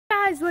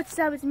guys, what's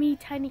up? It's me,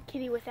 Tiny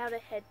Kitty without a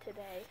head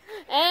today.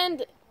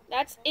 And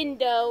that's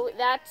Indo.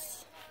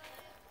 That's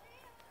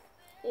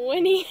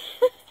Winnie.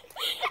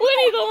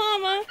 Winnie the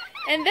llama.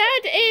 And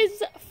that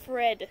is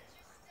Fred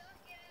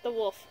the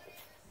wolf.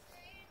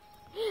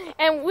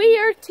 And we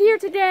are here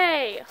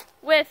today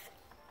with,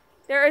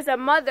 there is a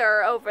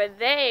mother over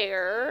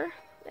there.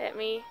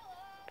 Wait,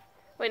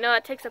 no,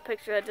 that takes a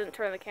picture. That doesn't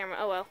turn the camera.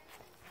 Oh well.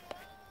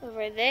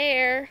 Over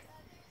there,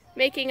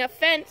 making a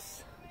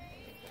fence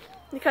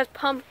because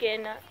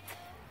Pumpkin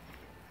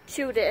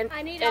chewed it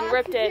and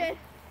ripped it.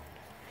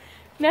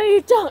 No,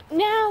 you don't.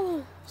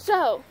 Now,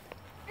 so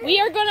we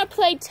are gonna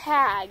play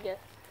tag.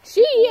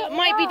 She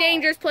might be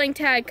dangerous playing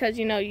tag because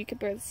you know you can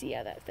barely see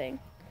out of that thing.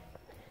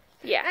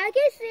 Yeah. I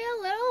can see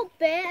a little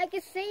bit. I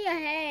can see your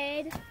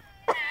head.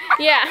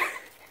 Yeah.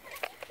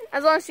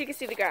 As long as you can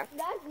see the ground.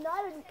 That's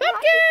not a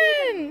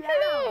Pumpkin!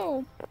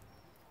 Hello!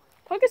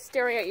 Pumpkin's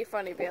staring at you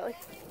funny, Bailey.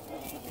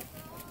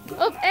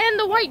 Oh, and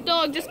the white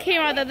dog just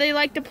came out that they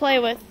like to play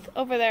with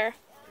over there.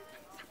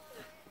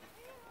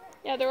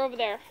 Yeah, they're over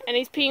there. And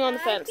he's peeing on the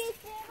fence.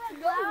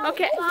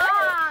 Okay.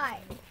 I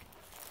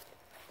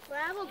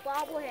have a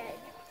bobblehead.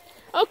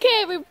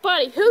 Okay,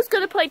 everybody, who's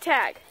gonna play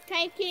tag?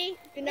 Thank Good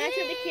night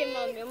to the kid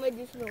mom. I'm gonna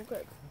do some real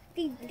quick.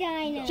 The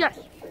dino. Yes.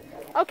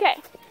 Okay.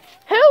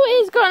 Who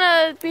is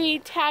gonna be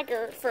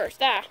tagger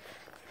first?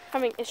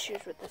 Having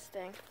issues with this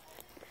thing.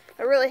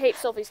 I really hate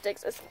selfie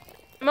sticks. It's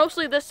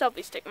mostly this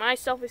selfie stick. My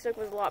selfie stick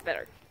was a lot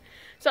better.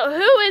 So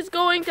who is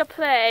going to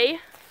play?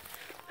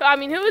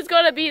 Who is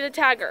going to be the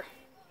tagger?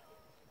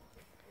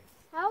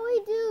 How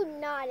we do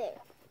not it?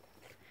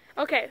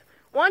 Okay.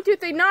 1, 2,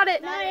 3, not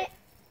it. Not it.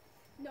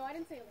 No, I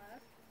didn't say it loud.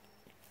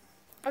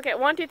 Okay,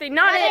 1, 2, 3,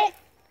 not it.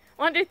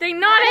 1, 2, 3,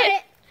 not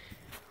it.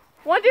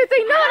 1, 2,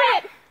 3, not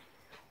it.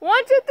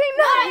 1, 2, 3,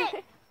 not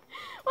it.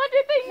 1,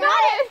 2, 3,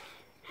 not it.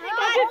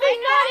 1, 2, 3,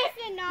 not it.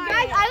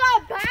 Guys, I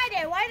got bad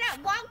it. Why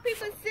not rock,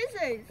 paper,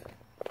 scissors?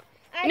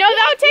 No,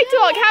 that would take too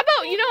long. How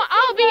about, you know,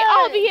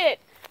 I'll be it.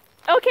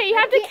 Okay, you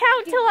have to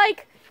count to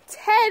like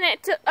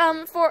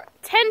 10 for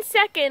 10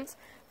 seconds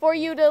for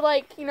you to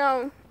like, you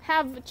know,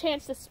 have a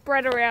chance to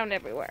spread around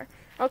everywhere.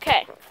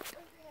 Okay.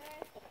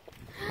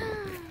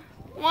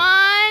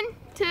 1,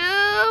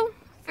 2,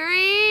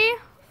 3,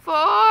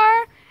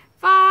 4,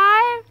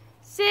 5,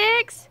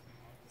 6,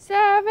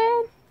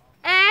 7,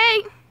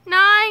 8,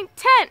 9,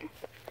 10.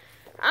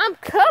 I'm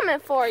coming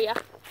for you.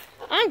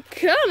 I'm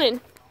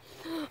coming.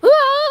 Ah!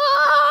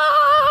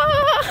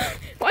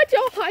 Why'd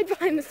y'all hide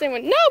behind the same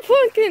one? No,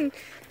 Pumpkin!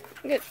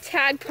 I'm gonna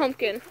tag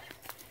Pumpkin.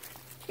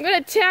 I'm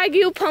gonna tag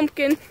you,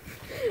 Pumpkin.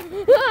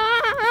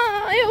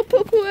 Ah! Ew,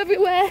 poo-poo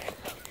everywhere.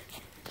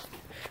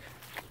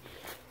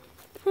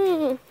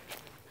 Hmm.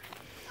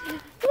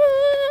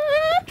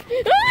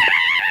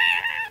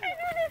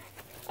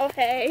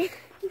 Okay.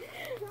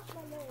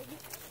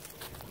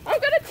 I'm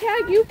gonna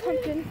tag you,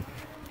 Pumpkin.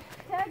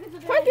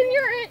 Pumpkin,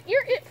 you're it.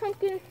 You're it,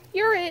 Pumpkin.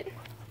 You're it.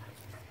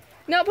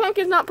 No,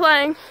 Pumpkin's not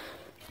playing.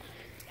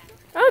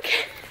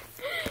 Okay.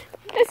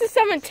 This is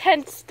some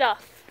intense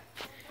stuff.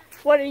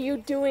 What are you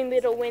doing,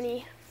 little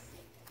Winnie?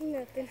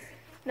 Nothing.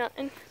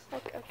 Nothing?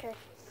 Okay.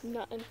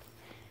 Nothing.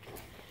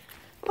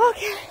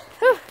 Okay.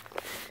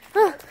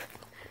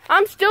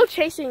 I'm still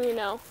chasing you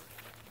now.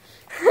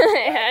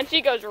 And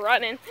she goes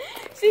running.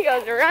 She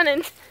goes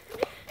running.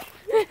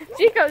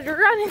 She goes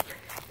running.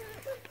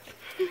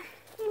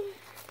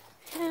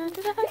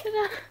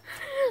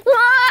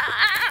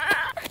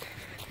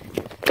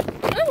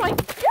 Oh my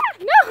god,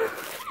 no!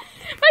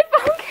 My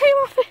phone came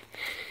off it.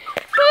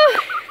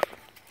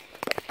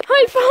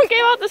 My phone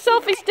came off the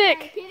selfie stick.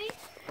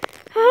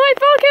 My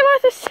phone came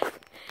off this.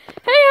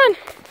 Hang on.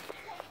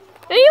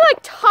 Then you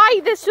like tie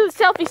this to the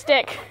selfie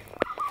stick.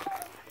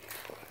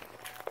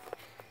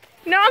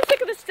 No, I'm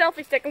sick of this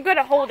selfie stick. I'm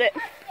gonna hold it.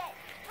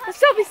 The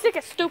selfie stick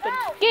is stupid.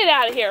 Get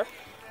out of here.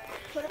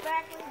 Put it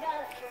back where you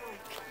got it from.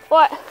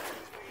 What?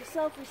 The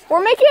selfie stick.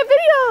 We're making a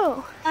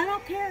video. I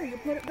don't care. You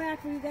put it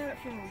back where you got it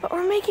from. But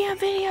we're making a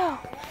video.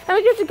 And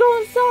we get to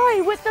go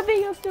inside with the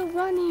video still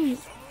running.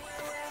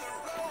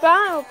 But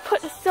I'll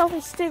put the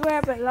selfie stick where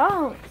it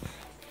belongs.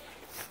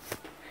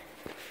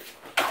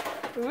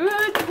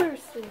 Good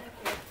person.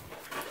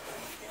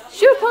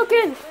 Shoot,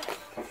 Pumpkin.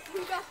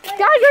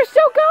 Guys, you're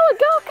still going.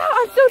 Go.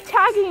 I'm still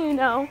tagging you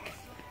now.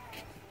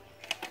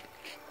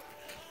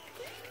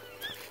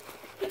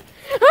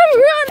 I'm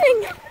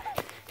running.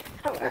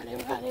 I'm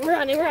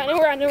running. I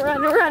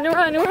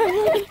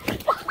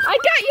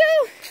got you.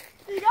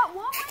 You got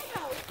one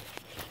window.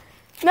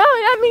 No,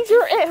 that means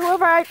you're it.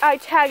 Whoever I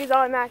tag is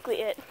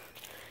automatically it.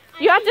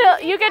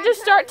 You get to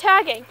start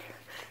tagging.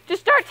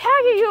 Just start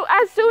tagging you.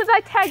 As soon as I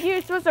tag you,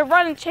 you're supposed to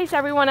run and chase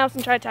everyone else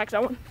and try to tag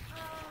someone.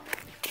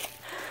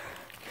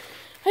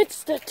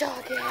 It's the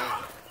doggy.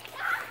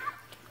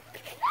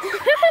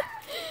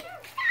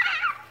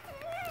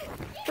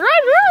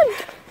 Run!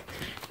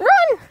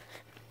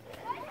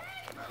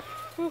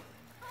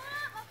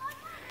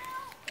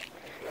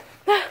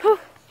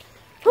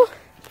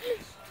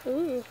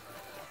 Ooh.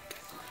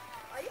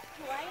 Are you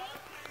playing?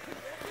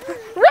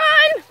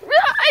 Run!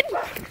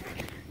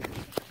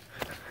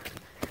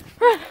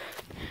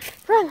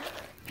 Run.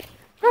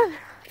 Run.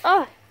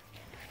 Oh.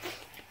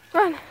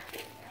 Run.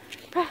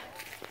 Run.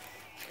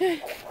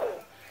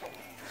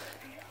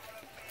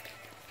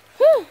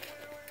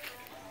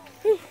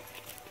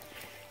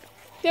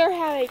 They're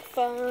having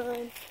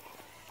fun.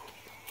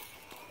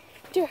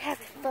 They're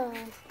having fun.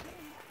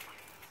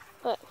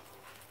 But,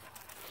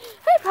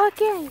 hey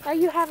Pumpkin, are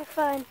you having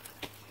fun?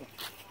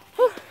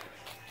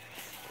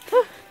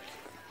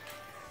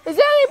 Is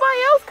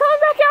anybody else coming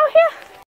back out here?